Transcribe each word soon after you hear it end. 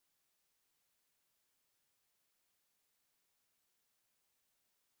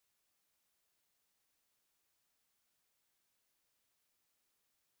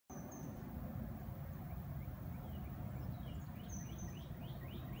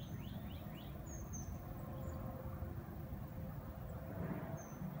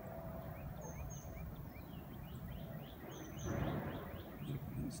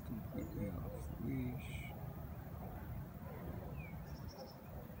Completely off the leash.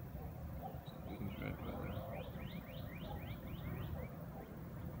 He's red weather.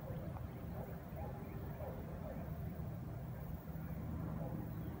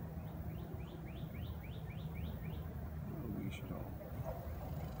 No leash at all.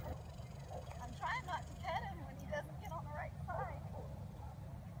 I'm trying not to pet him when he doesn't get on the right side.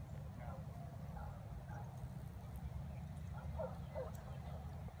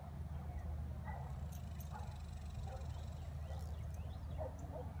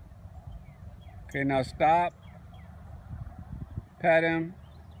 Okay, now stop. Pet him.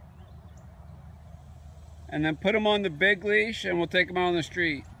 And then put him on the big leash and we'll take him out on the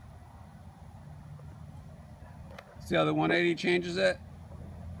street. See how the 180 changes it?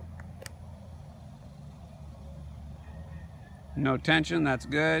 No tension, that's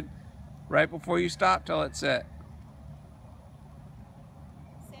good. Right before you stop, tell it sit.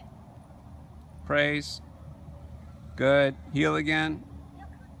 Sit. Praise. Good. Heel again. Yep.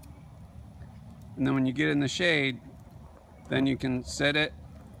 And then when you get in the shade, then you can sit it.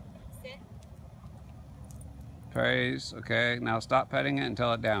 Sit. Praise. Okay, now stop petting it and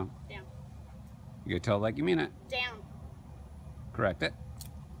tell it down. Down. You gotta tell it like you mean it. Down. Correct it.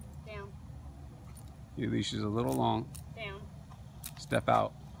 Down. Your leash is a little long. Down. Step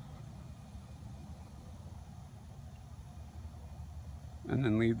out. And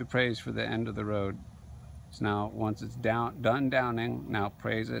then leave the praise for the end of the road. So now, once it's done downing, now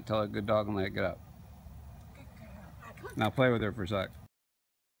praise it, tell it good dog, and let it get up. Now play with her for a sec.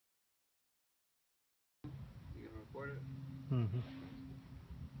 You gonna record it? Mm-hmm.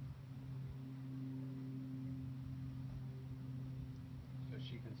 So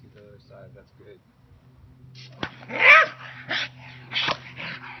she can see the other side, that's good.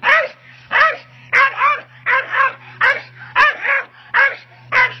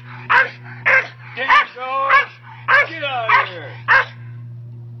 Get out of here!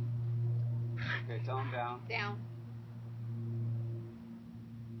 Okay, tell him down. Down.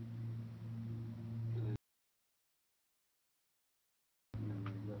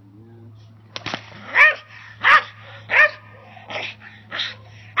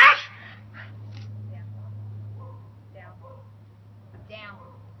 Down. Down.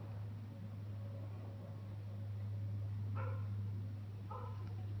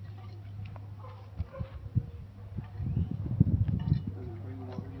 Bring him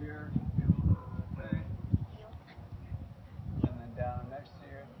over here, okay. Heel. And then down next to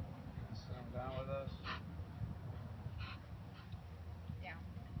you. Sit him down with us. Down.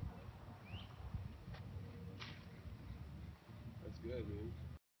 That's good, man.